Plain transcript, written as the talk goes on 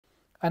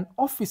An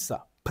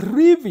officer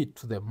privy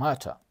to the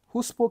matter,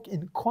 who spoke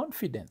in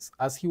confidence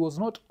as he was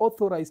not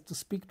authorized to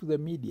speak to the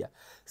media,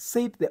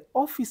 said the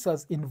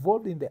officers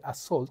involved in the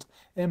assault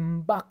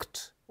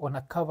embarked on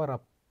a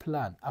cover-up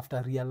plan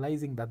after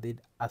realizing that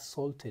they'd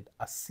assaulted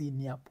a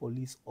senior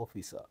police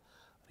officer.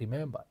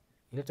 Remember,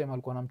 ile time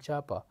alikuwa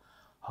namchapa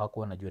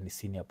hawakuwa najua ni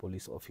senior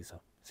police officer.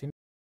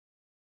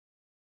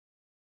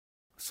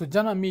 So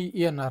jana mi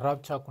Ian na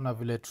Rapture kuna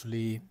vile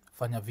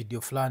tulifanya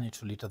video fulani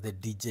tulita the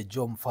DJ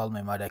Joe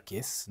Mfalme murder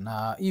case,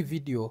 na hii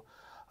video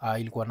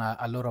ilikuwa na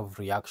a lot of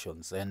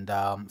reactions, and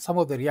some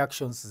of the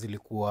reactions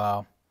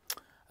zilikuwa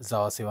za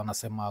wase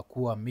wanasema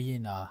kuwa mi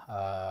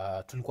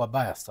na tulikuwa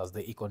biased as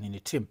the IKONINI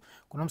team.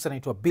 Kuna msa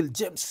anaitwa Bill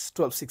James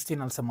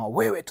 1216 alisema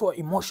wewe toa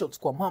emotions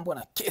kwa mambo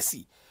na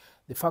kesi.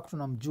 The fact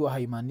unamjua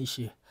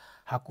haimaanishi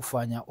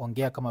hakufanya.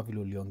 Ongea kama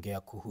vile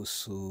uliongea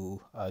kuhusu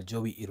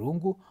Joey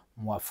Irungu,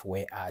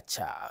 mwafue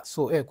acha.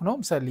 So kuna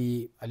msa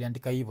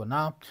aliandika hivyo,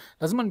 na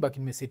lazima nibaki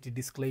nimeseti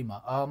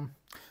disclaimer.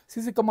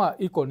 Sisi kama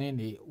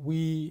IKONINI,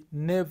 we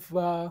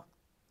never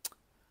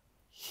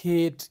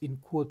hate in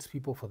quotes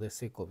people for the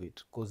sake of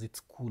it because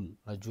it's cool,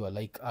 najua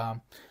like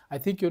I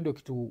think hiyo ndio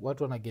kitu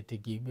watu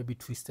wanagetegi maybe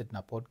twisted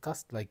na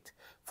podcast, like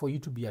for you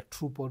to be a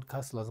true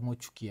podcast lazima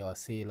uchukia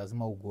wasee,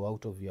 lazima ugo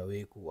out of your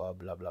way kuwa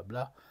bla bla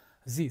bla.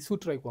 So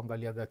try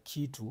kuangaliaga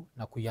kitu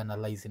na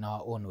kuianalyze in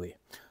our own way.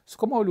 So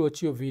kama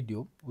uliwatch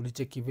video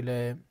ulicheki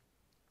vile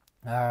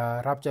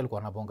Rapture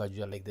alikuwa anabonga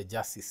juu like the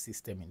justice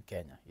system in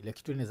Kenya, ile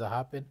kitu inaweza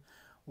happen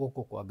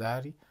uko kwa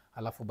gari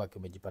alafu baki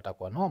umejipata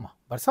kwa noma.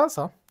 But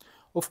sasa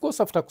of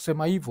course after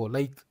kusema hivyo,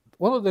 like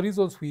one of the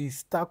reasons we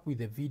stuck with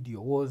the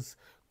video was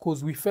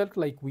because we felt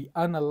like we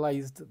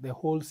analyzed the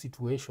whole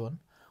situation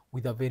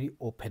with a very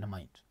open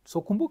mind.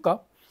 So kumbuka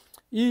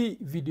hii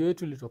video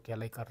yetu ilitokea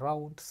like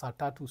around saa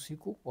 3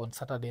 usiku on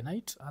Saturday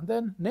night, and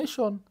then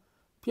Nation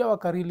pia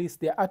waka-release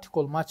their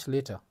article much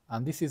later,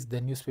 and this is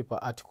the newspaper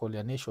article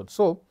ya Nation.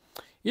 So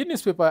hii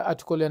newspaper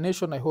article ya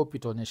Nation, I hope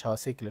itaonyesha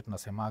wasee kile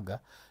tunasemaga,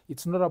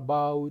 it's not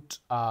about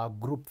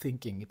group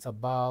thinking, it's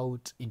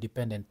about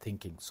independent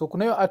thinking. So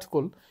kuna hiyo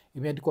article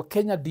imeandikwa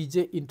Kenya DJ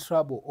in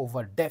trouble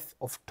over death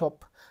of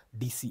top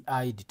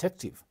DCI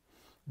detective.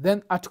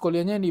 Then article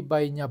yenyewe ni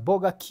by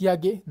Nyaboga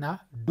Kiage na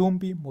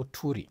Dumbi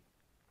Moturi.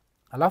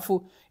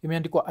 Alafu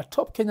imeandikwa a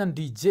top Kenyan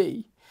DJ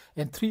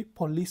and 3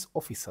 police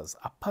officers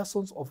are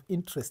persons of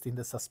interest in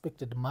the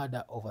suspected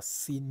murder of a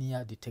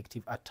senior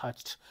detective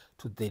attached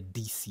to the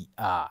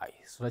DCI.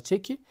 So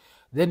nacheki,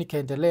 then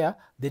ikaendelea,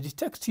 the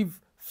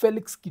detective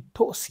Felix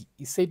Kitosi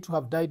is said to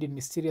have died in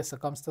mysterious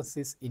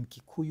circumstances in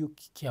Kikuyu,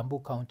 Kiambu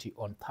County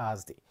on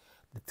Thursday.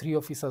 The 3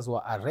 officers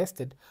were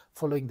arrested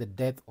following the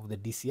death of the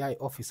DCI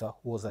officer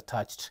who was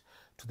attached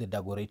to the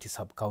Dagoretti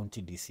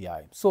sub-county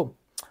DCI. So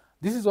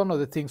this is one of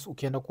the things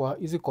ukienda kwa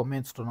hizi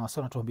comments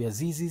tunawasana tuambia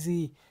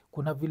zizizi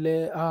kuna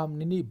vile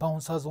nini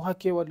bouncers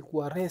wake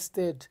walikuwa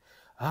arrested,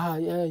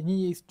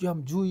 nyinyi sijui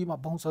mjui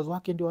mabouncers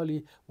wake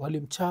ndio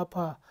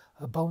walimchapa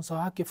bouncer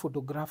wake,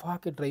 photographer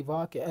wake, driver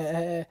wake.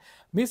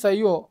 Misa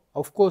hiyo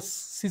of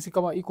course sisi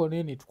kama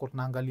IKONINI tuko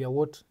tunaangalia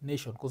what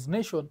Nation, because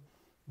Nation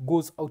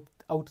goes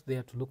out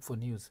there to look for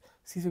news.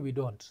 Sisi we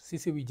don't.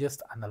 Sisi we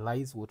just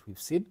analyze what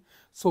we've seen.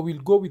 So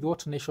we'll go with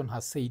what Nation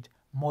has said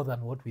more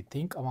than what we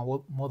think,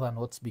 or more than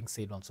what's being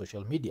said on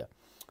social media.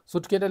 So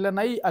tukiendelea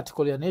na hii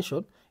article ya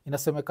Nation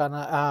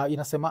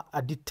inasema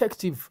a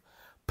detective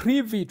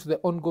privy to the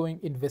ongoing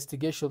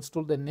investigations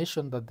told the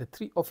Nation that the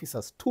 3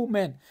 officers, 2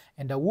 men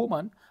and a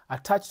woman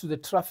attached to the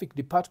traffic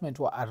department,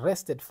 were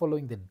arrested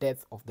following the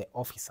death of the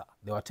officer.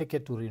 They were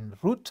taken to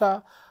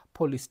Riruta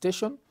police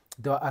station.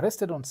 They were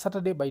arrested on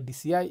Saturday by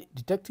DCI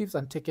detectives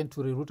and taken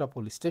to Riruta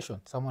police station.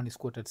 Someone is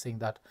quoted saying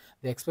that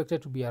they're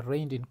expected to be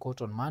arraigned in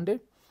court on Monday,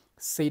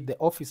 said the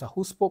officer,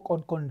 who spoke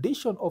on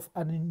condition of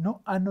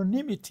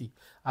anonymity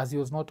as he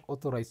was not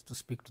authorized to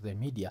speak to the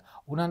media.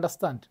 Una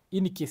understand,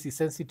 in case is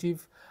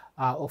sensitive,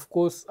 of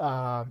course,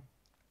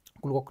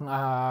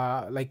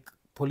 like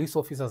police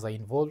officers are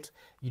involved.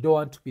 You don't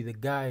want to be the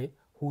guy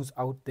who's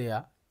out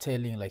there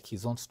telling like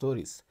his own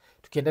stories.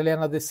 Tukiendelea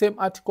na the same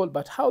article,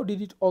 but how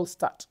did it all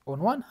start?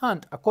 On one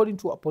hand, according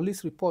to a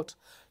police report,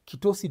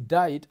 Kitosi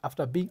died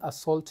after being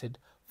assaulted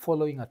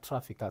following a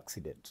traffic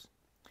accident.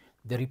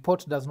 The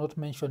report does not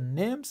mention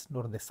names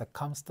nor the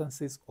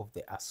circumstances of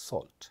the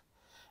assault.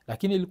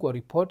 Lakini ilikuwa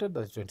reported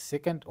that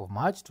 22nd of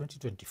March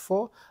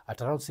 2024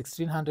 at around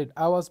 1600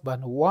 hours by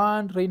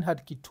one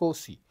Reinhard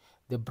Kitosi,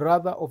 the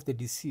brother of the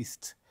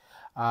deceased.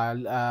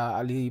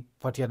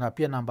 Alipatiana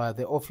pia namba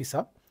the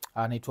officer,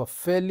 anaitwa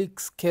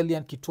Felix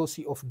Kellyan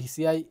Kitosi of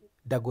DCI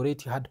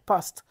Dagoretti, had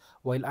passed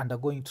while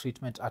undergoing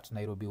treatment at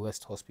Nairobi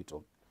West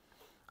Hospital.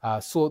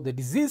 So the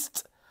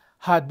deceased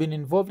had been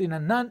involved in a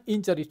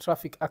non-injury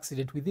traffic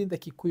accident within the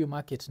Kikuyu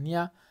market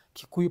near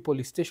Kikuyu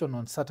police station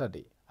on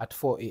Saturday at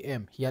 4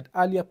 a.m. He had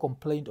earlier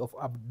complained of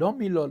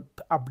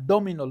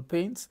abdominal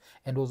pains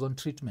and was on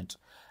treatment.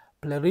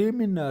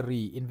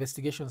 Preliminary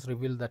investigations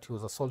revealed that he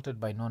was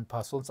assaulted by known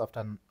persons after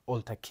an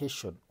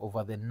altercation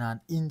over the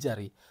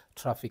non-injury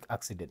traffic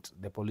accident,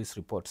 the police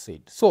report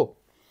said. So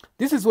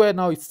this is where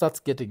now it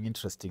starts getting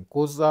interesting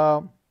because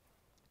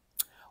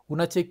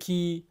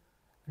unacheki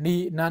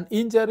ni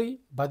non-injury,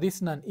 but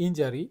this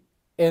non-injury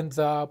ends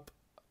up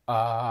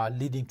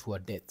leading to a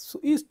death. So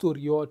hii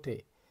story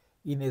yote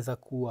inaweza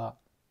kuwa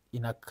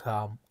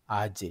inakam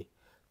aje.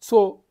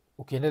 So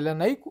ukiendelea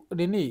na hii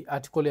nini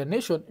article ya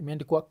Nation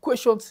imeandikwa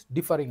questions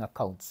differing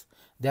accounts.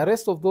 The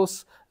arrest of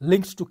those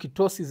linked to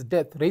Kitosi's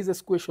death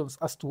raises questions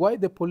as to why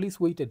the police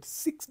waited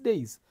 6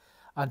 days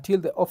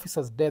until the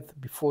officer's death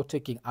before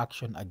taking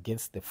action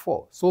against the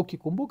four. So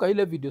ukikumbuka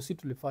ile video si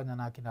tulifanya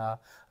na akina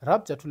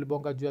Rapture,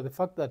 tulibonga juu ya the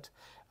fact that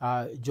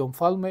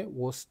Mfalme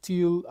was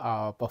still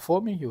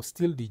performing, he was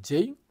still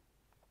DJing,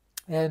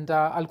 and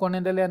alikuwa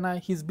anaendelea na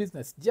his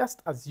business just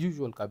as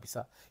usual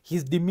kabisa.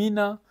 His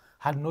demeanor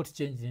had not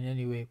changed in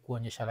any way,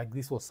 kuonyesha like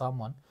this was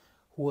someone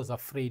who was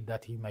afraid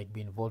that he might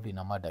be involved in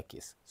a murder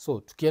case. So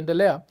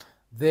tukiendelea,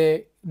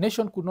 the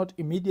Nation could not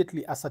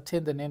immediately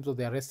ascertain the names of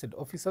the arrested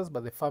officers,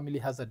 but the family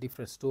has a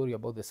different story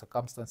about the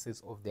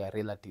circumstances of their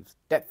relatives'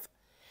 death.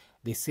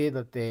 They say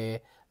that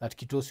that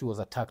Kitosi was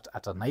attacked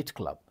at a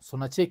nightclub. So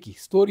nacheki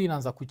story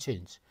inaanza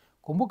kuchange.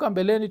 Kumbuka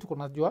mbeleni tuko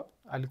najua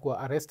alikuwa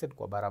arrested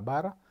kwa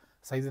barabara,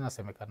 saizi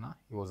nasemekana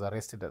he was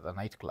arrested at a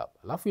nightclub.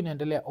 Alafu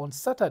inaendelea, on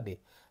Saturday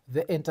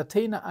the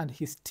entertainer and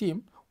his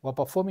team were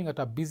performing at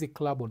a busy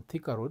club on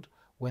Thika Road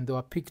when they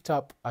were picked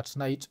up at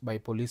night by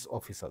police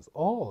officers.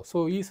 Oh,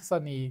 so hii sasa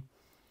ni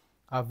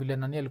vile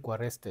nani alikuwa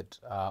arrested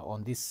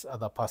on this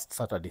other past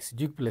Saturday.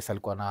 Sijui place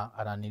alikuwa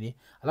ana nini.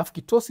 Alafu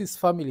Kitosi's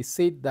family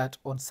said that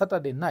on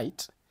Saturday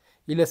night,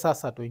 ile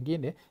sasa to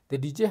ingine, the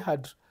DJ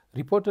had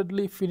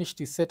reportedly finished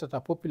his set at a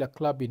popular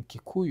club in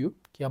Kikuyu,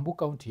 Kiambu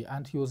County,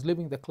 and he was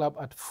leaving the club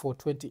at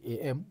 4:20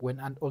 a.m. when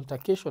an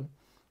altercation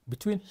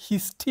between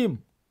his team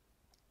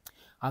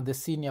and the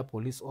senior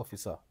police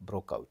officer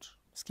broke out.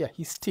 Skia,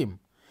 his team.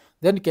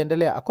 Then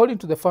ikaendelea, according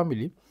to the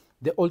family,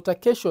 the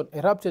altercation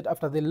erupted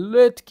after the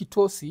late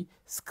Kitosi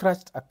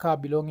scratched a car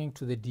belonging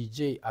to the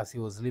DJ as he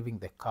was leaving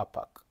the car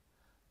park.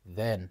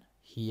 Then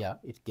here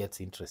it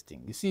gets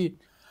interesting. You see,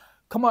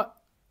 kama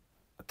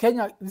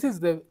Kenya, this is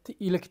the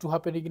ile kitu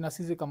happening na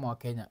sisi kama wa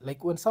Kenya.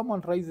 Like when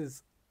someone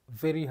rises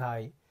very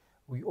high,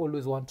 we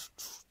always want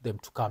them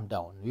to come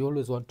down. We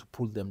always want to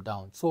pull them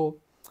down. So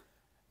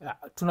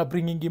tuna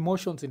bringing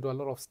emotions into a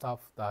lot of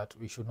stuff that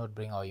we should not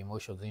bring our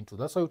emotions into.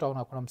 That's why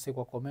utaona kuna msee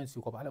kwa comments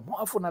yuko pale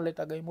mwafu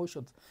naletaga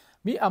emotions.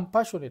 Me, I'm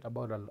passionate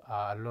about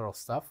a lot of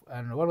stuff,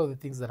 and one of the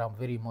things that I'm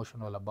very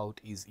emotional about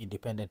is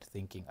independent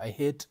thinking. I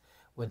hate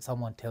when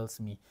someone tells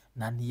me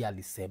nani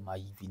alisema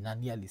hivi,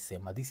 nani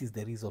alisema, this is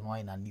the reason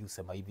why nani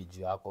usema hivi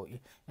juu yako.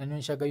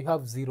 Inaonyeshaga you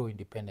have zero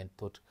independent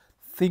thought.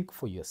 Think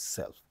for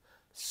yourself.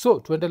 So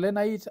tuendelee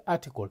na hii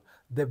article.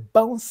 The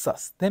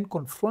bouncers then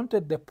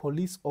confronted the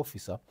police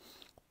officer,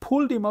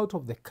 pulled him out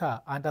of the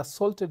car and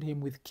assaulted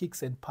him with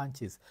kicks and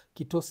punches,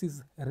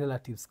 Kitosi's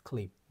relatives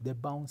claim. The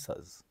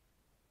bouncers.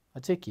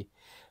 Acheki.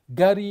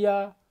 Gari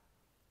ya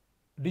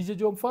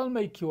DJ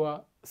Mfalme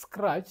ikiwa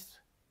scratched,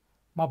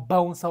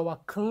 mabouncer wa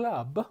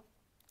club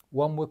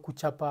wamwe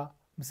kuchapa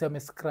mseme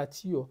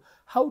scratch hiyo.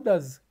 How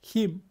does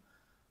him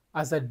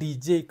as a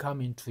DJ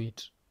come into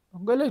it?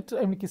 Ngole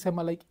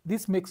nikisema like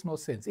this makes no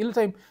sense. Ile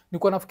time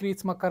nilikuwa nafikiri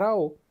it's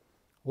makarao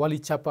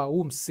walichapa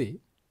mse.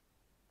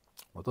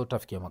 Wato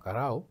tafikia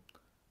makarao.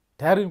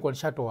 Tayari nilikuwa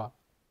nishatoa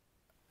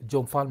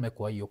Mfalme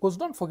kwa hiyo. Because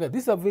don't forget,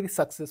 this is a very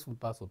successful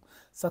person.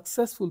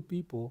 Successful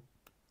people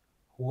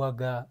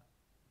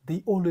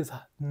they always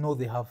know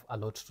they have a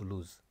lot to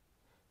lose.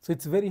 So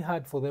it's very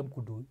hard for them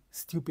to do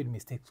stupid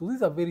mistakes. So this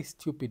is a very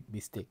stupid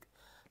mistake.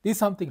 This is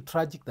something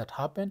tragic that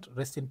happened.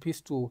 Rest in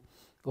peace to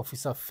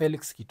Officer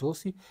Felix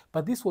Kitosi.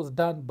 But this was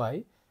done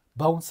by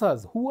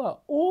bouncers who are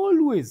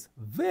always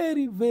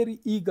very, very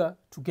eager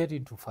to get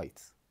into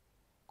fights.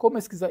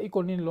 Kama sikiza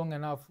IKONINI long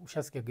enough,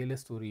 ushasikia gele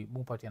story,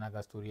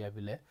 mupatianaga story ya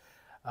vile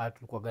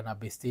tulikuwa gana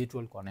best yetu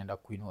alikuwa anaenda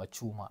kuinua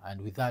chuma,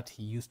 and with that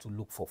he used to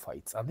look for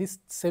fights. And this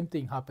same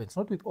thing happens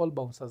not with all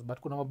bouncers, but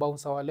kuna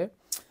mabouncer wale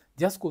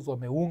just cause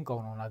wameunga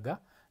unaonaga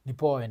ni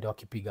poa waende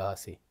wakipiga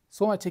hasi.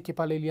 So wacheki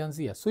pale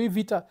ilianzia. So hii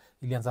vita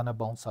ilianza na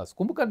bouncers.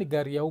 Kumbuka ni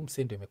gari ya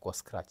msendo imekuwa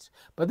scratch.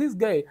 But this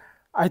guy,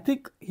 I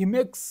think he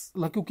makes,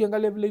 like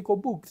ukiangalia vile iko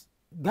booked,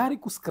 gari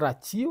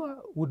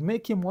kuscratchiwa would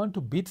make him want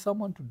to beat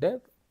someone to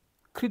death.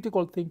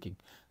 Critical thinking.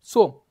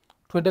 So,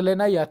 tuendelee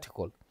na hii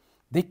article.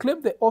 They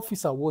claim the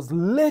officer was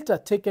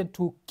later taken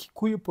to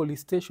Kikuyu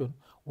police station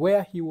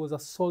where he was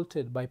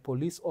assaulted by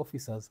police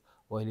officers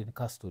while in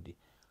custody.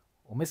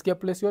 Umesikia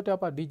place yote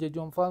hapa, DJ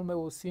Mfalme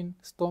was seen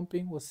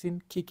stomping, was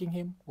seen kicking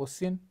him, was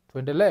seen.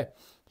 Tuendelee.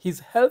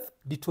 His health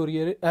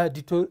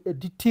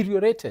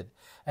deteriorated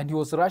and he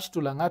was rushed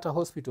to Langata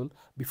Hospital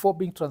before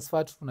being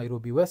transferred to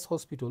Nairobi West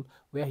Hospital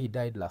where he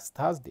died last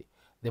Thursday.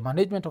 The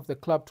management of the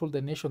club told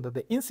the Nation that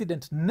the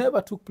incident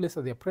never took place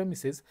at their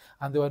premises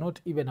and they were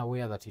not even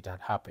aware that it had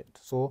happened.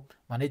 So,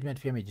 management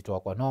pia imejitoa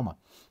kwa noma.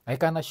 I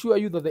can assure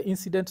you that the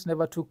incident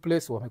never took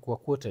place, wamekuwa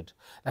quoted.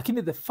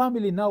 Lakini the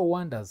family now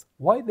wonders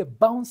why the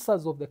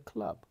bouncers of the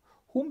club,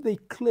 whom they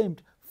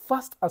claimed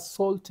first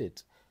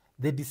assaulted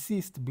The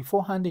deceased,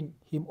 before handing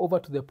him over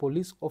to the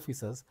police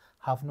officers,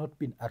 have not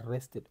been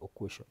arrested or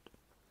questioned.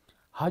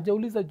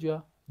 Hajauliza juu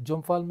ya John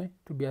Mfalme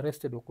to be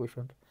arrested or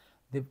questioned.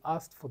 They've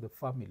asked for the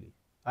family,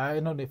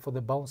 for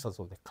the bouncers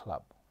of the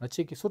club.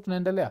 Nacheki, so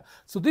tunaendelea.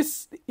 So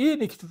hii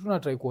ni kitu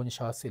tunatrai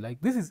kuonyesha wasi,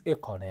 like this is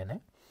IKONINI,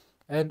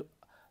 and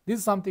this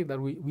is something that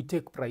we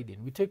take pride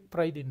in. We take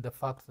pride in the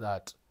fact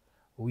that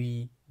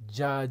we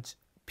judge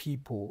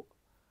people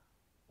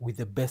with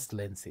the best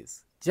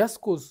lenses. Just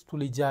because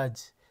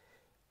tulijudge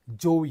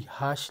Joey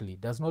harshly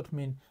does not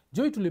mean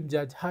Joey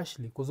tulimjudge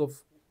harshly because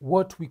of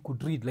what we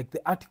could read, like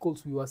the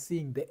articles we were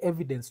seeing, the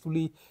evidence.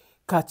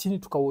 Tulikaa chini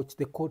tukawatch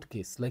the court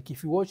case. Like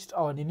if you watched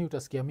our Nini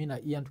utasikia mimi na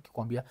Ian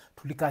tukikwambia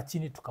tulikaa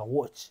chini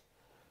tukawatch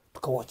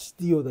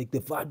like the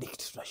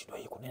verdict, tunashindwa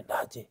hii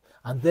kunaendaje,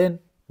 and then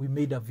we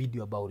made a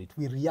video about it.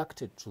 We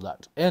reacted to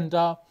that. And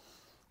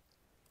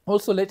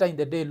also later in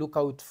the day, look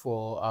out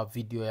for a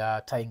video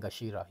ya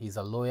Taingashira. He's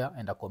a lawyer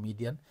and a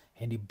comedian,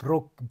 and he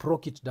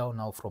broke it down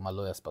now from a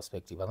lawyer's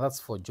perspective, and that's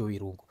for Joey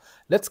Rungu.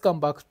 Let's come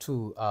back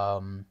to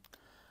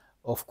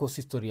of course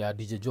history ya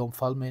DJ John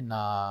Mfalme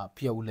na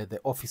pia ule the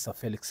officer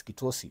Felix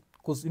Kitosi,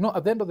 because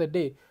at the end of the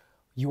day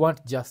you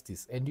want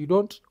justice and you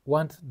don't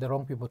want the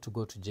wrong people to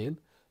go to jail.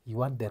 You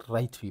want the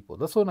right people.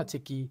 That's why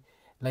unacheki,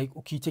 like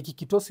ukicheki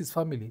Kitosi's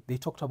family, they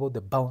talked about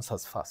the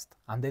bouncers first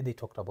and then they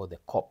talked about the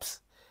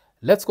cops.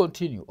 Let's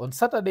continue. On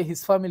Saturday,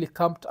 his family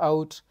camped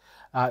out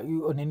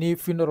on Nini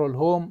funeral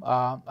home.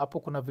 Hapo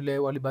kuna vile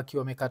walibaki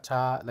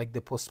wamekata like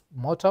the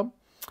post-mortem.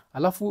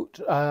 Alafu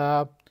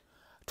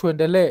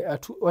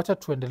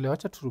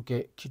wacha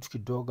turuke kitu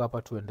kidogo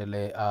hapa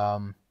tuendelee.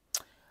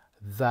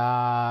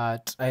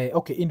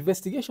 Okay,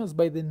 investigations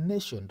by the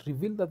Nation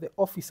revealed that the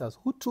officers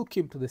who took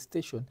him to the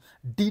station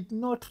did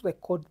not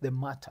record the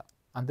matter,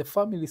 and the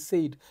family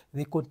said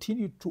they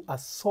continued to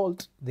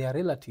assault their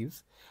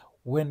relatives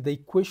when they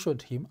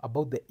questioned him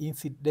about the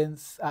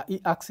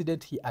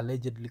accident he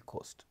allegedly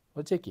caused.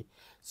 Wacheki.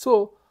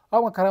 So,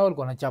 hawa karao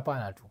walikuwa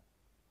wanachapana tu.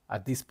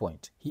 At this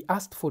point, he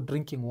asked for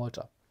drinking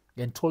water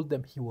and told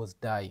them he was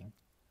dying.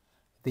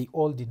 They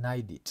all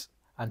denied it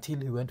until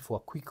he went for a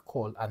quick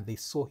call and they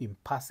saw him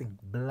passing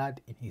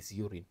blood in his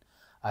urine,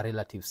 a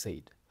relative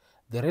said.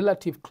 The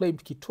relative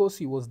claimed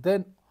Kitosi was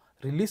then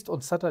released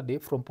on Saturday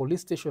from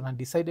police station and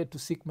decided to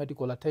seek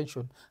medical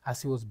attention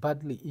as he was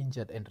badly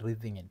injured and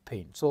writhing in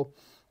pain. So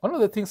one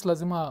of the things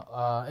lazima,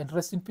 and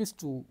rest in peace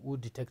to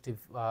Detective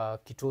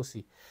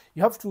Kitosi,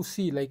 you have to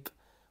see, like,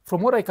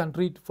 from what I can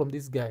read from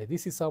this guy,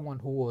 this is someone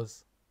who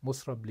was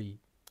most probably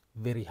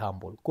very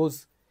humble.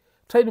 Because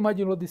try to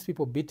imagine all these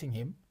people beating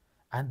him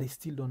and they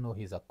still don't know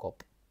he's a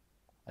cop.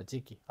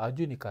 Achiki,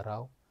 hajui ni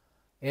karao.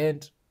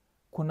 And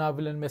kuna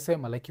vile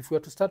nimesema, like if we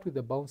were to start with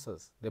the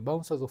bouncers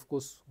of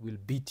course will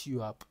beat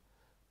you up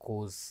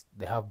because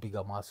they have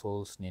bigger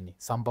muscles, nini.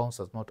 Some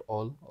bouncers, not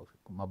all.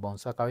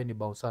 Mabouncer, kawe ni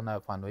bouncer na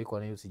fano iko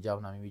na hiyo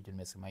sijao na mimi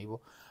nimesema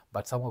hivyo.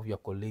 But some of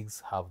your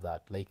colleagues have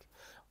that. Like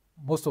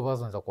most of us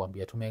wanaweza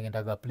kuambia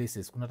tumeendaga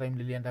places. Kuna time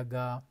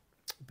niliendaga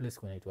place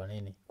kunaitwa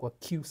nini? Kwa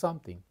Q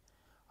something.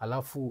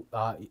 Alafu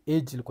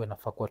age ilikuwa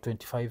inafaa kwa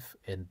 25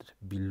 and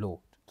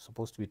below.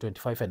 Supposed to be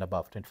 25 and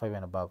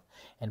above.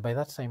 And by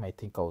that time I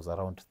think I was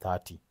around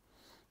 30.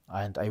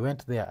 And I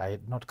went there, I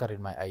had not carried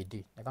my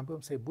ID. Nikamwambia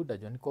msee, Buddha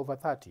John, niko over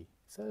 30.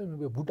 Sasa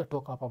niambia Buddha,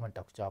 toka hapa ama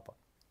nitakuchapa.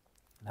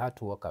 I had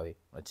to walk away.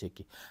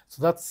 Nacheki.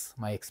 So that's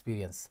my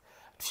experience.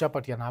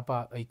 Tushapatiana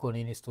hapa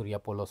IKONINI story ya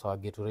Polo Sawa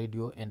Ghetto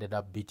Radio ended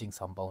up beating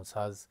some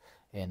bouncers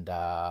and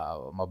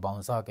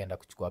mabouncer akaenda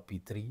kuchukua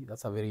P3.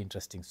 That's a very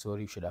interesting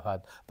story, you should have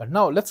heard. But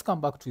now let's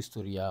come back to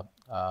history ya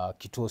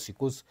Kitosi,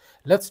 because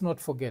let's not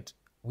forget,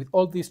 with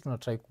all this tuna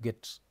try to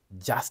get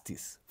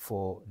justice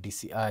for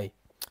DCI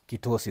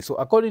Kitosi. So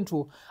according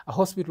to a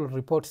hospital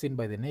report seen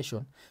by the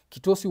Nation,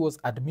 Kitosi was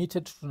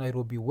admitted to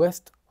Nairobi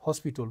West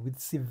Hospital with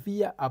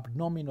severe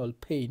abdominal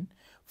pain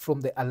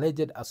from the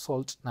alleged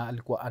assault na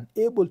alikuwa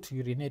unable to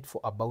urinate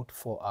for about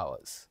 4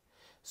 hours.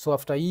 So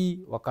after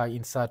hii waka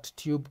insert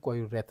tube kwa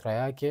urethra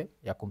yake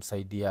ya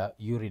kumsaidia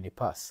urine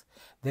pass.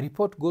 The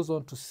report goes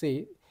on to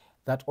say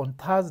that on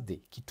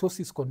Thursday,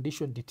 Kitosi's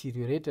condition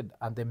deteriorated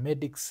and the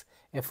medics'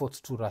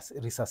 efforts to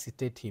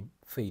resuscitate him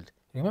failed.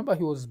 Remember,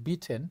 he was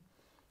beaten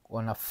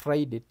on a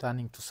Friday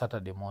turning to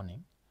Saturday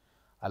morning.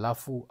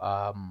 Alafu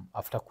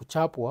after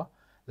kuchapwa,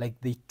 like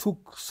they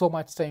took so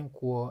much time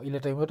kwa ile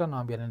time yote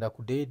anaambia anaenda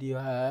kudedi.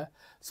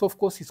 So of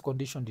course his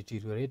condition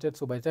deteriorated.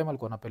 So by the time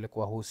alikuwa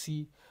anapelekwa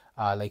hosi,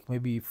 like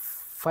maybe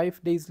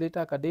 5 days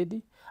later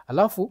akadedi.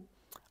 Alafu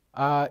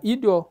hii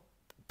ndio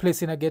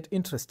place ina get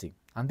interesting.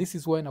 And this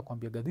is why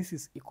nakwambiaga, this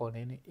is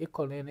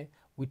IKONINI.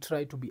 We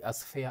try to be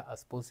as fair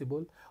as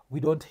possible. We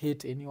don't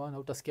hate anyone.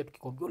 Utasikia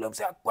tukikwambia ule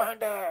msee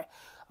akwende,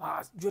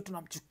 jua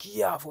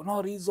tunamchukia for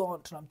no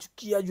reason,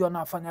 tunamchukia jua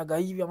anafanyaga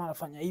hivi ama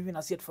anafanya hivi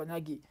na si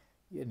atufanyagi.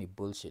 Hiyo ni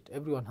bullshit.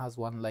 Everyone has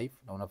one life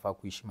na unafaa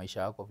kuishi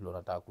maisha yako vile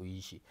unataka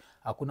kuishi.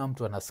 Hakuna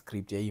mtu ana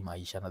script ya hii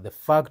maisha, na the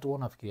fact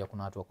unafikiria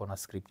kuna watu wako na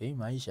script ya hii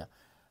maisha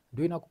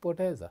ndio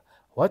inakupoteza.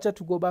 Wacha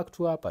to go back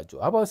to hapa jo.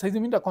 Hapa saizi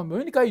mimi ndakwambia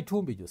wewe nikai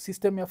tumbi jo,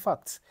 system ya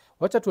facts.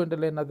 Wacha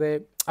tuendelee na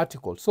the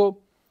article. So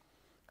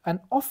An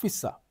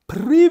officer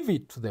privy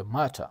to the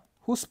matter,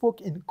 who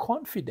spoke in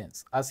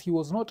confidence as he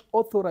was not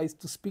authorized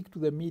to speak to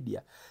the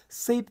media,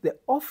 said the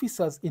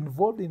officers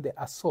involved in the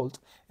assault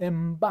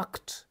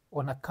embarked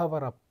on a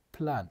cover-up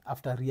plan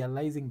after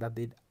realizing that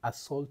they'd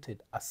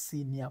assaulted a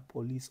senior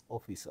police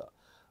officer.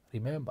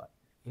 Remember,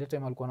 ile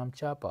time alikuwa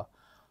namchapa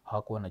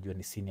hawakuwa wanajua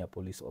ni senior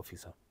police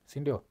officer, si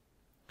ndio?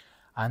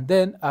 And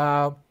then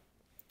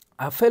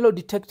a fellow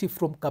detective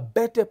from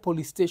Kabete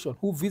police station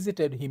who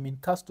visited him in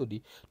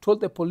custody told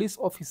the police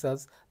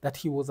officers that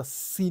he was a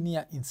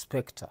senior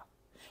inspector.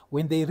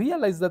 When they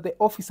realized that the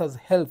officer's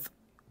health,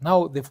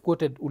 now they've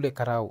quoted ule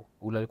Karau,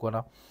 ule alikuwa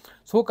na.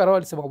 So Karau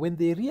alisema, when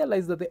they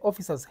realized that the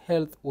officer's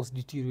health was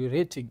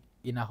deteriorating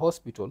in a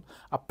hospital,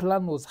 a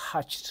plan was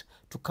hatched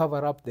to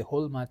cover up the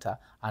whole matter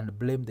and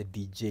blame the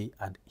DJ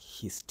and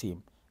his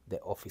team, the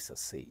officer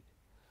said.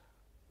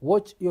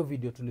 Watch your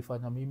video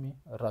tulifanya mimi,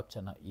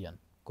 Rapture na Ian.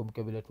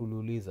 Kumbuka vile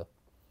tuliuliza,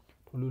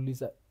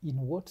 in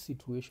what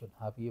situation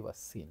have you ever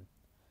seen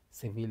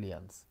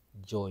civilians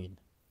join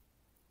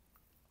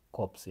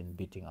cops in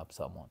beating up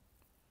someone?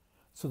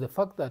 So the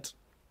fact that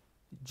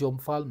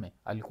Mfalme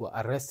alikuwa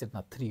arrested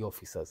na 3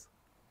 officers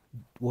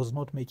was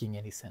not making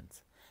any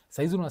sense.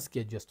 Saizi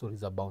unasikia juu stories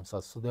za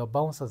bouncers. So there are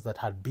bouncers that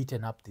had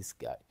beaten up this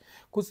guy.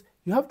 Because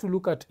you have to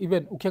look at,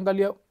 even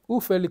ukiangalia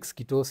Felix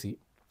Kitosi,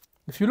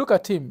 if you look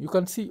at him, you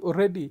can see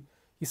already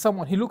he's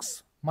someone, he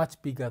looks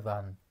much bigger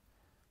than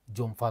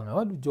Mfalme.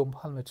 Why do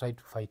Mfalme try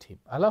to fight him?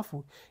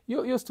 Alafu,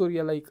 your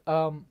story, like,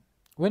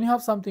 when you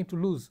have something to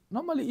lose,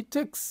 normally it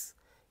takes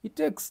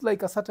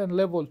like a certain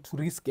level to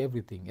risk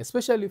everything,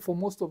 especially for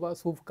most of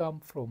us who've come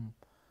from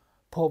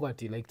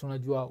poverty. Like,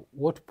 tunajua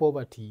what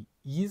poverty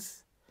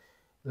is.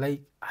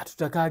 Like,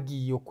 hatutakagi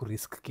hiyo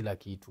kurisk kila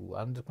kitu.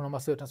 And kuna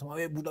maseo tasema,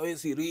 we buda, we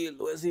si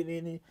real, we si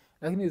nini.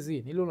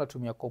 Lakini nilo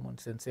unatumia common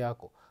sense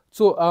yako.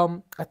 So,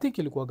 I think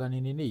ilikuwa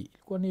gani Nini?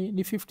 Ilikuwa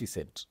ni 50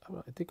 cent.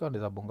 I think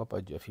wanaweza bonga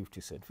pa juu ya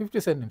 50 cent.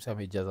 50 cent ni msema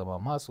amejaza ma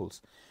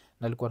muscles.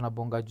 Na ilikuwa na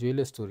bonga juu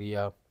ile story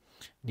ya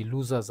the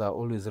losers are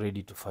always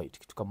ready to fight.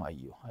 Kitu kama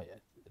hiyo. I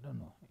don't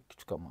know.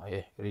 Kitu kama,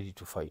 ready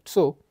to fight.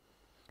 So,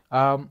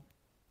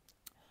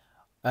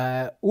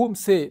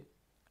 mse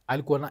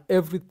alikuwa na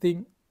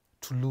everything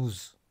to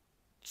lose.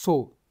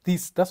 So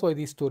that's why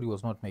this story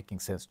was not making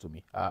sense to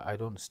me. I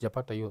don't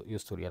sijapata your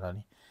story ya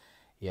nani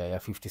ya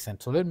 50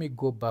 cent. So let me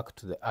go back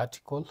to the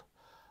article.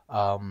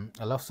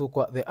 Alafu so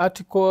kwa the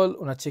article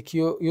unacheki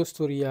your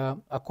story ya,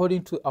 according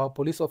to our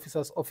police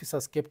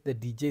officers kept the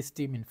DJ's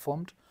team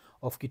informed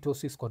of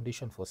Kitosi's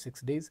condition for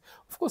 6 days.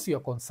 Of course you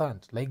are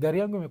concerned. Like, gari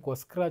yangu imekuwa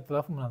scratch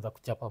alafu mnaanza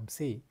kuchapa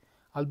msee.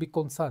 I'll be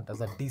concerned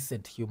as a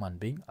decent human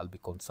being. I'll be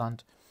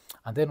concerned.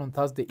 And then on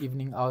Thursday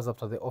evening, hours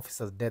after the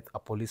officer's death, a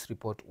police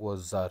report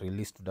was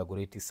released to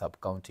Dagoretti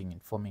sub-county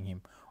informing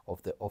him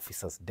of the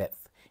officer's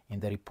death. In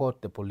the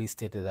report, the police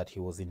stated that he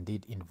was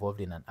indeed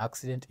involved in an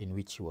accident in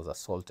which he was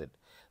assaulted.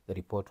 The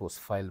report was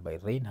filed by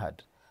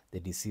Reinhard, the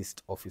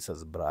deceased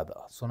officer's brother.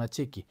 So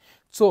nacheki.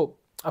 So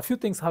a few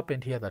things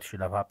happened here that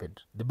should have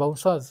happened. The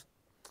bouncers,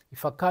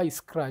 if a car is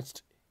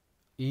scratched,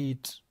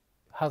 it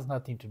has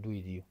nothing to do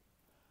with you.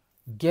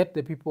 Get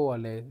the people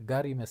wale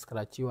gari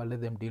imescratchiwa,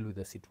 let them deal with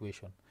the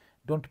situation.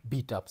 Don't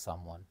beat up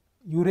someone.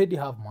 You already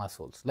have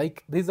muscles.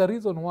 Like, there's a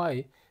reason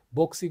why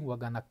boxing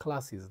wagana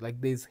classes.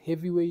 Like, there's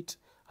heavyweight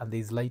and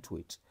there's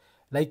lightweight.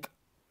 Like,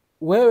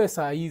 wewe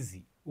saa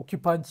hizi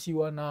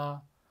ukipanchiwa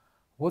na,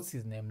 what's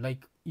his name?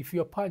 Like, if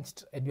you're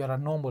punched and you're a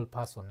normal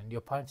person and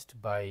you're punched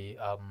by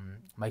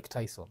Mike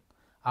Tyson,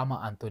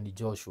 ama Anthony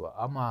Joshua,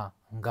 ama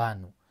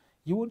Nganu,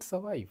 you won't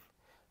survive.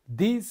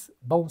 These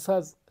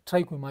bouncers,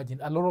 try to imagine,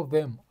 a lot of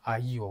them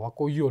are hiyo,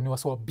 wako hiyo, ni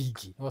wase wa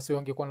bigi, ni wase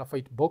wangekuwa na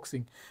fight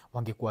boxing,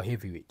 wangekuwa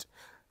heavyweight.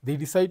 They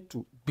decide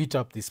to beat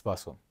up this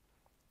person.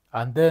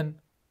 And then,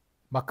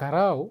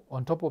 Makarao,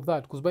 on top of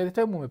that, because by the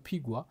time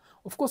umepigwa,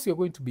 of course you're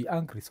going to be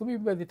angry. So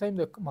maybe by the time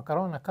the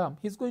Makarao na come,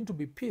 he's going to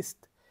be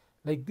pissed.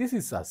 Like, this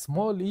is a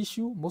small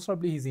issue. Most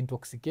probably he's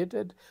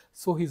intoxicated,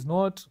 so he's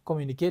not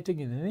communicating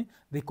in any.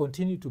 They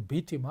continue to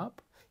beat him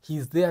up.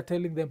 He's there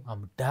telling them,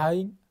 I'm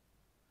dying.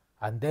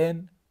 And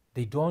then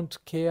they don't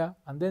care.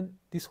 And then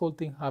this whole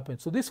thing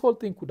happens. So this whole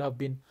thing could have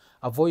been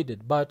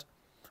avoided. But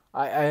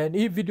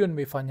hii video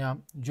nimefanya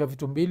juu ya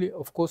vitu mbili.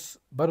 Of course,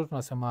 bado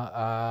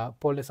tunasema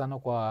pole sana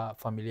kwa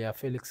familia ya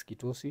Felix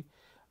Kitosi.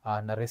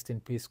 Na rest in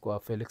peace kwa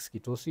Felix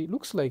Kitosi.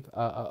 Looks like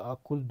a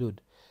cool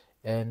dude.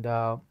 And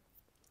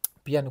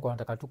pia niko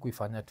nataka tu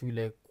kuifanya tu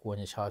ile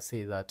kuonyesha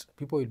wase that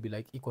people will be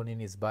like,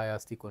 IKONINI is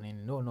biased,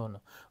 IKONINI. No.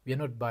 We are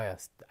not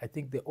biased. I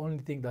think the only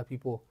thing that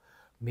people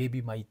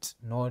maybe might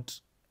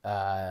not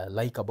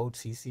like about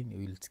Sisi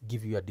will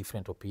give you a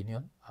different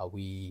opinion.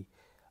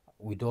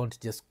 We don't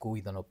just go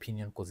with an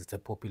opinion because it's a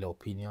popular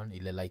opinion.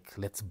 Ile like,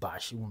 let's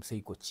bash umse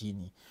iko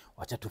chini,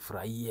 wacha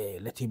tufurahie,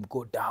 let him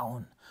go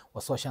down.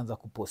 Wasoshaanza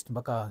kupost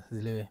mpaka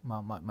zile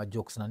ma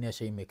jokes nani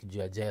ashaimake juu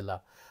ya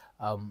jela.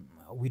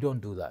 We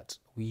don't do that.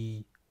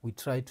 We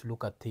try to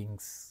look at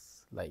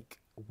things like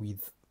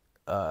with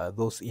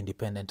those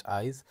independent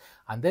eyes,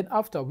 and then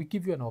after we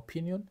give you an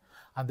opinion,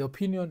 and the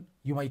opinion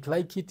you might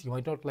like it, you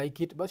might not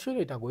like it, but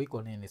surely itago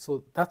iko nini.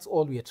 So that's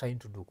all we are trying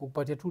to do,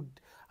 kukupatia tu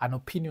an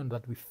opinion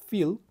that we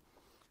feel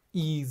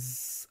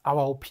is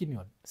our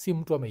opinion, si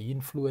mtu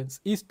ameinfluence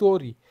hii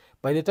story.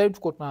 By the time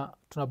tuko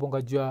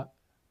tunabonga jua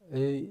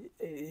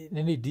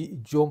nini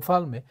jo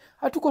Mfalme,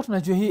 hatuko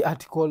tunajua hii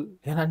article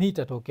yanani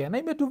itatokea, na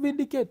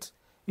imetuvindicate,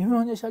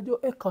 imeonyesha jo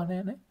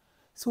ekonene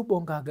si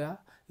ubongaga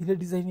ile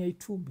design ya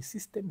itumbi,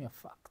 system ya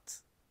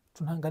facts,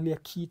 tunaangalia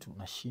kitu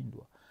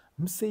nashindwa.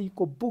 Mse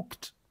iko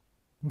booked,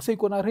 mse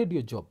iko na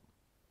radio job.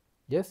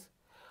 Yes,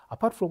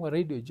 apart from a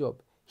radio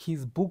job,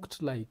 he's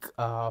booked like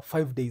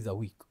 5 days a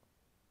week.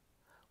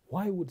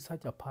 Why would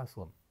such a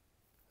person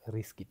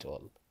risk it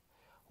all?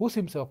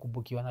 Husi mse wa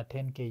kubukiwa na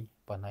 10k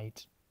per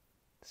night.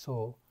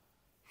 So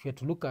if you have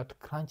to look at,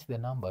 crunch the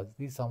numbers,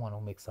 this is someone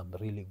who makes some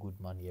really good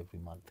money every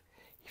month.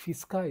 If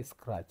his car is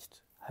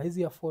scratched, how does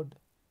he afford?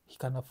 He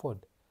can afford.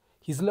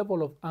 His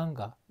level of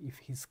anger, if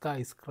his car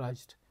is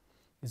scratched,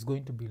 is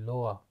going to be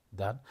lower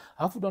than.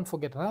 However, don't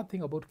forget, another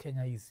thing about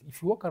Kenya is,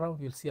 if you walk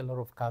around, you'll see a lot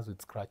of cars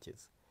with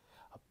scratches.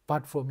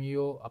 Apart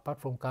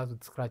from cars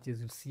with scratches,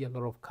 you'll see a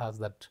lot of cars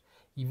that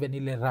even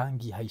ile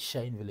rangi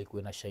haishine vile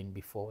kuena shine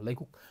before. Like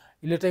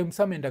ile time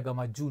samendaga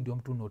majuu ndio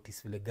mtu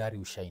notice vile gari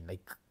ushine,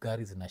 like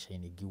gari zina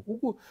shine giu.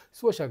 Huku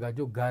siwashaga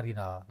jo gari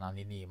na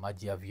nini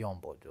maji ya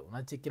vyombo jo.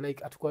 Unacheki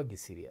like atukwagi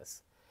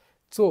serious.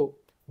 So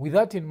with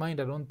that in mind,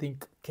 I don't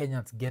think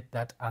Kenyans get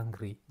that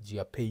angry juu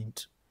ya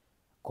paint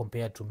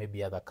compared to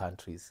maybe other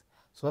countries.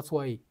 So that's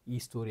why hii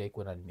story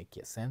haikuwa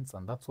inanimakia sense,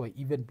 and that's why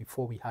even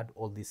before we had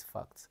all these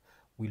facts,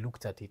 we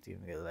looked at it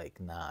and we were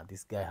like, nah,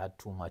 this guy had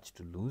too much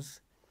to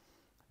lose.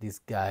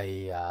 This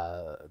guy,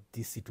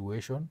 this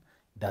situation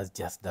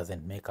just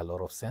doesn't make a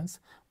lot of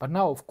sense. But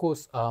now, of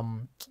course,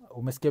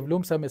 umesikia vile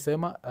msa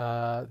amesema,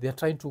 they're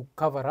trying to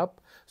cover up.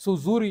 So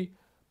zuri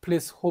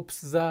place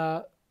hopes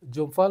za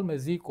jo Mfalme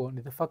ziko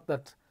ni the fact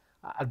that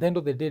at the end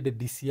of the day, the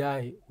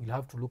DCI will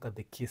have to look at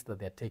the case that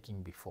they're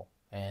taking before.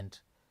 And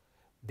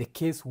the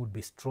case would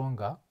be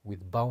stronger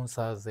with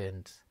bouncers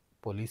and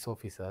police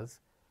officers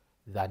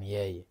than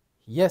yeye.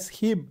 Yes,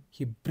 he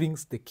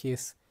brings the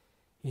case,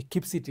 he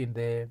keeps it in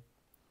the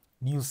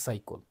news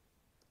cycle,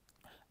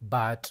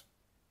 but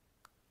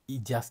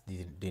it just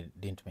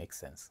didn't make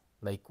sense.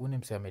 Like uni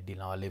mse amedili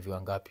na walevi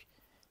wangapi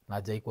na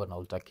hajaikuwa na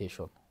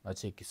altercation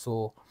nacheki.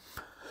 So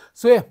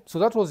yeah, so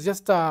that was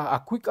just a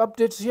quick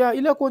update. Yeah,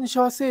 ile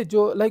kuonyesha wasee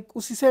jo, like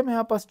usiseme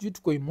hapa sijui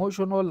tuko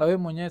emotional, na wewe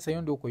mwenyewe sasa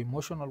hiyo ndio uko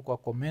emotional kwa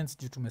comments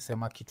juu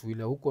tumesema kitu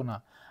ile huko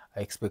na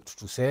I expect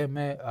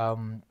tuseme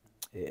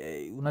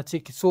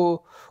unacheki.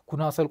 So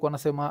kuna wasa walikuwa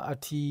nasema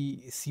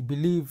ati si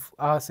believe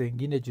saa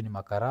wengine juu ni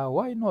makarao.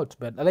 Why not?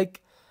 But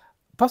like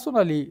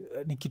personally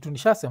ni kitu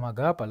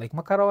nishasemaga hapa, like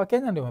makarao wa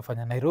Kenya ndio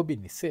wamefanya Nairobi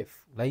ni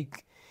safe.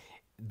 Like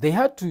they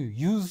had to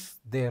use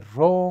the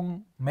wrong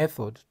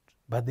method,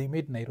 but they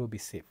made Nairobi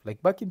safe.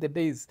 Like back in the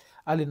days,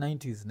 early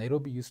 90s,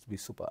 Nairobi used to be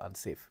super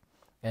unsafe.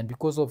 And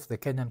because of the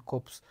Kenyan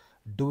cops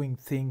doing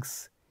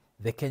things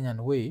the Kenyan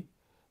way,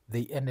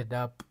 they ended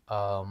up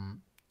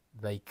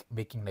like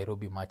making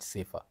Nairobi much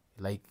safer.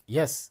 Like,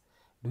 yes,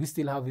 do we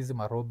still have these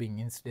robbing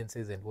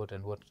incidences and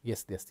what?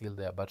 Yes, they're still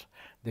there, but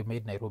they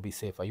made Nairobi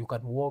safer. You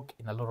can walk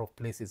in a lot of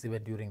places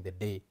even during the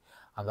day,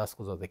 and that's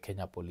because of the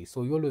Kenya police.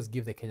 So you always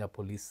give the Kenya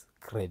police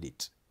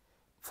credit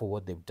for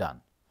what they've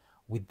done.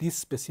 With this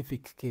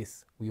specific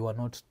case, we were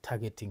not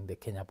targeting the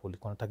Kenya police.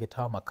 We were targeting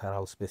how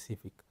makarao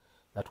specific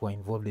that were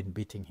involved in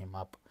beating him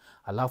up.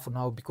 Alafu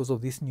now, because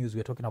of this news,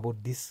 we're talking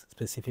about these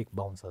specific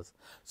bouncers.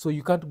 So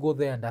you can't go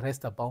there and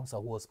arrest a bouncer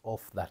who was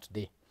off that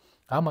day.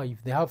 Ama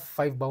if they have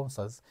 5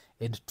 bouncers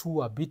and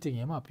 2 are beating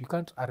him up, you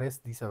can't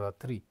arrest these other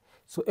 3.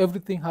 So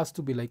everything has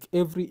to be like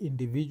every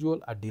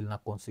individual adil na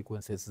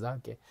consequences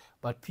zake.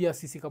 But pia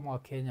sisi kama wa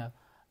Kenya,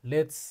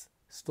 let's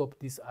stop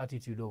this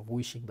attitude of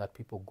wishing that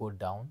people go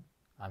down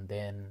and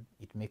then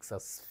it makes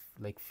us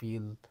like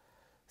feel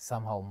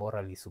somehow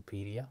morally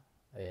superior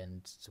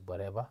and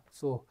whatever.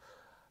 So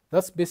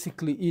that's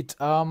basically it.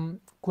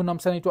 Kuna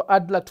msanaitwa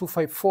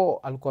Adla254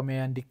 alikuwa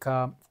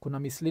ameandika kuna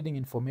misleading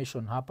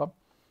information hapa.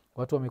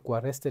 Watu wamekuwa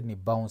arrested ni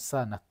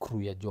bouncer na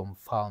crew ya jo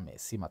Mfalme,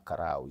 si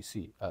makarao, you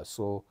see.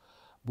 So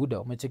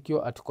Buda,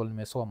 umechekio article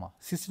nimesoma.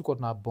 Sisi tulikuwa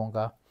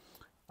tunabonga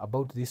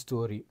about this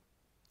story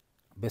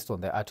based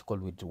on the article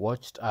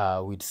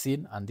we'd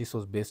seen, and this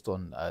was based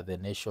on the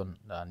Nation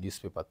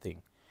newspaper thing.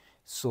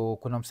 So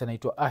kuna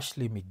msanaitwa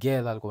Ashley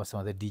Miguel alikuwa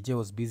amesema the DJ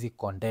was busy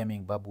condemning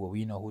Babu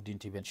Owino who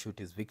didn't even shoot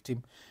his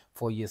victim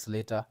 4 years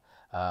later.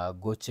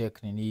 Go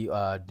check nini,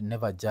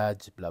 never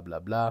judge blah blah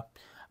blah.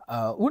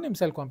 Uni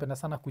msa alikuwa mpenda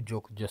sana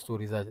kujoke jua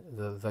story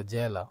za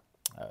jela.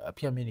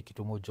 Pia mimi ni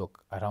kitu mo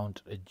joke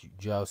around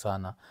jao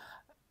sana.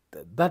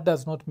 That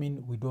does not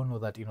mean we don't know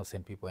that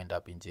innocent people end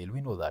up in jail.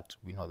 We know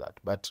that.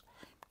 But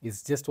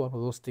it's just one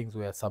of those things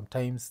where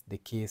sometimes the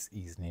case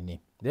is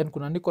nini. Then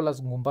kuna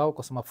Nicholas Ngumbao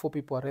kusema 4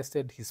 people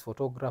arrested, his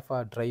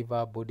photographer,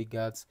 driver,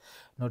 bodyguards.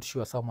 Not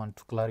sure someone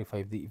to clarify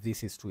if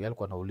this is true.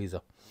 Alikuwa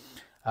nauliza.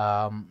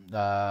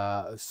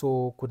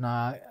 So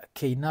kuna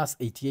Knas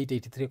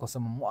 8883 kwa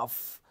sema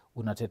mwaf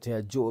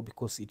unatetea Joe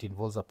because it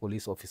involves a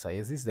police officer.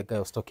 Yes, this is the guy I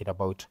was talking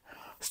about.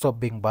 Stop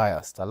being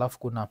biased. Alafu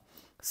kuna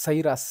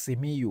Cyrus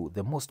Simiyu,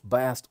 the most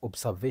biased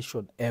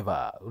observation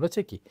ever.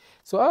 Unacheki?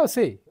 So I'll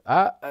say,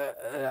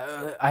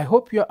 I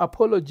hope your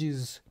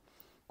apologies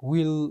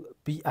will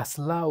be as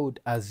loud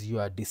as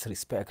your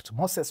disrespect.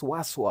 Moses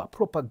Waswa,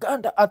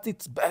 propaganda at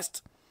its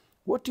best.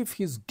 What if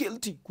he's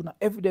guilty? Kuna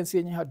evidence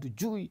yenye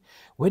hatujui.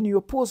 When you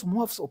oppose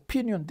Mwaf's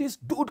opinion, this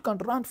dude can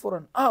run for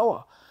an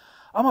hour.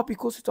 Ama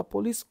because it's a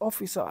police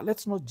officer,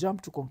 let's not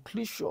jump to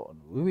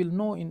conclusion. We will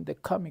know in the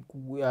coming,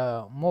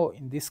 more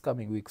in this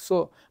coming week.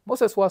 So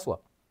Moses Waswa,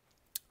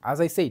 as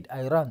I said,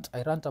 I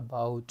rant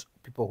about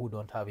people who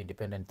don't have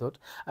independent thought.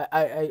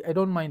 I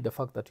don't mind the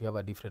fact that you have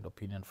a different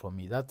opinion from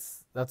me.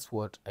 That's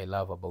what I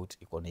love about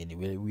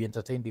IKONINI. We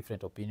entertain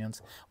different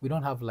opinions. We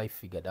don't have life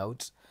figured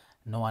out.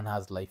 No one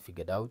has life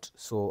figured out.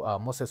 So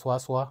Moses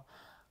Waswa,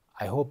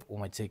 I hope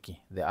umecheki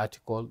the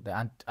article.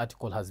 The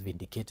article has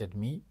vindicated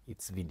me.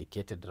 It's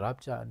vindicated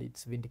Rapture and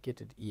it's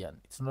vindicated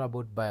Ian. It's not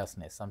about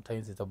biasness.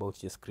 Sometimes it's about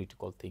just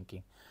critical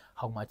thinking.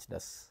 How much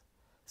does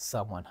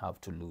someone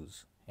have to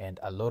lose? And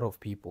a lot of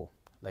people,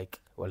 like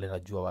wale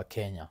najua wa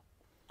Kenya,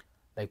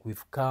 like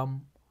we've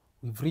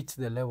reached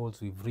the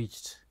levels we've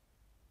reached,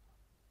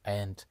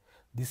 and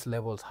these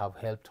levels have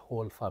helped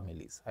whole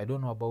families. I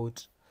don't know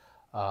about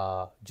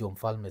Joe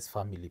Mfalme's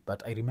family,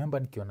 but I remember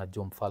nikiona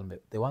Joe Mfalme,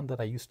 the one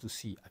that I used to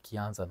see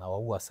akianza na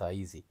waua saa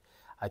hizi.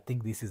 I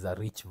think this is a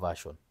rich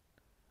version.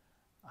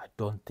 I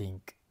don't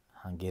think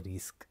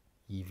hangerisk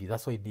hivi.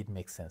 That's why it did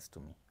make sense to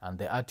me. And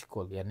the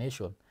article ya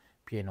Nation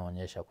pia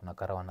inaonyesha kuna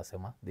karao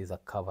wanasema there's a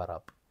cover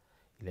up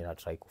ile na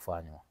try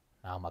kufanywa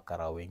na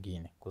makarao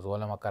wengine, kwa sababu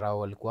wale makarao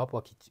walikuwa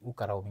hapo,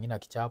 karao mwingine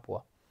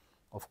akichapwa,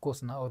 of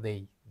course now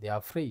they are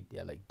afraid, they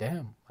are like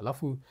damn.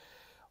 Alafu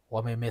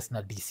wamemess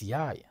na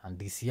DCI, and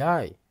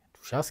DCI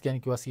tushasikia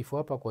nikiwasifu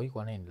hapa kwa hii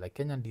kwa nini, like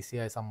Kenyan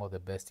DCI some of the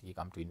best he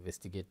come to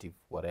investigative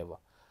whatever.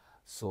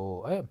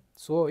 So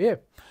yeah,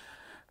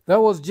 that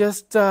was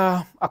just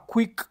a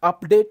quick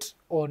update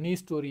on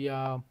history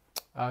ya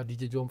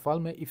DJ Joe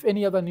Mfalme. If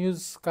any other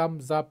news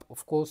comes up,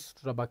 of course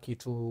tutabaki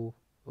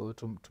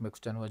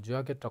tumekuchanua juu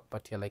yake,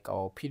 tutakupatia like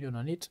our opinion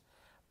on it,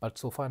 but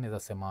so far naweza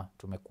sema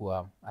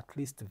tumekuwa at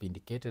least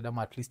vindicated,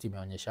 ama at least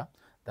imeonyesha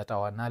that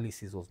our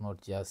analysis was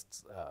not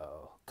just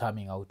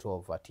coming out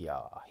of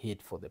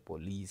hate for the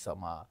police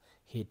ama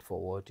hate for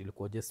what,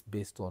 ilikuwa just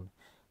based on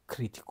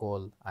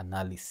critical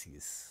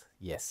analysis.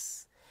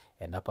 Yes,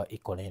 and hapa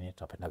IKONINI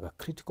tunapendaga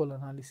critical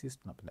analysis,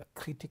 tunapenda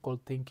critical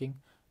thinking,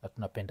 na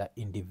tunapenda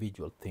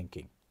individual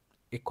thinking.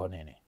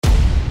 IKONINI.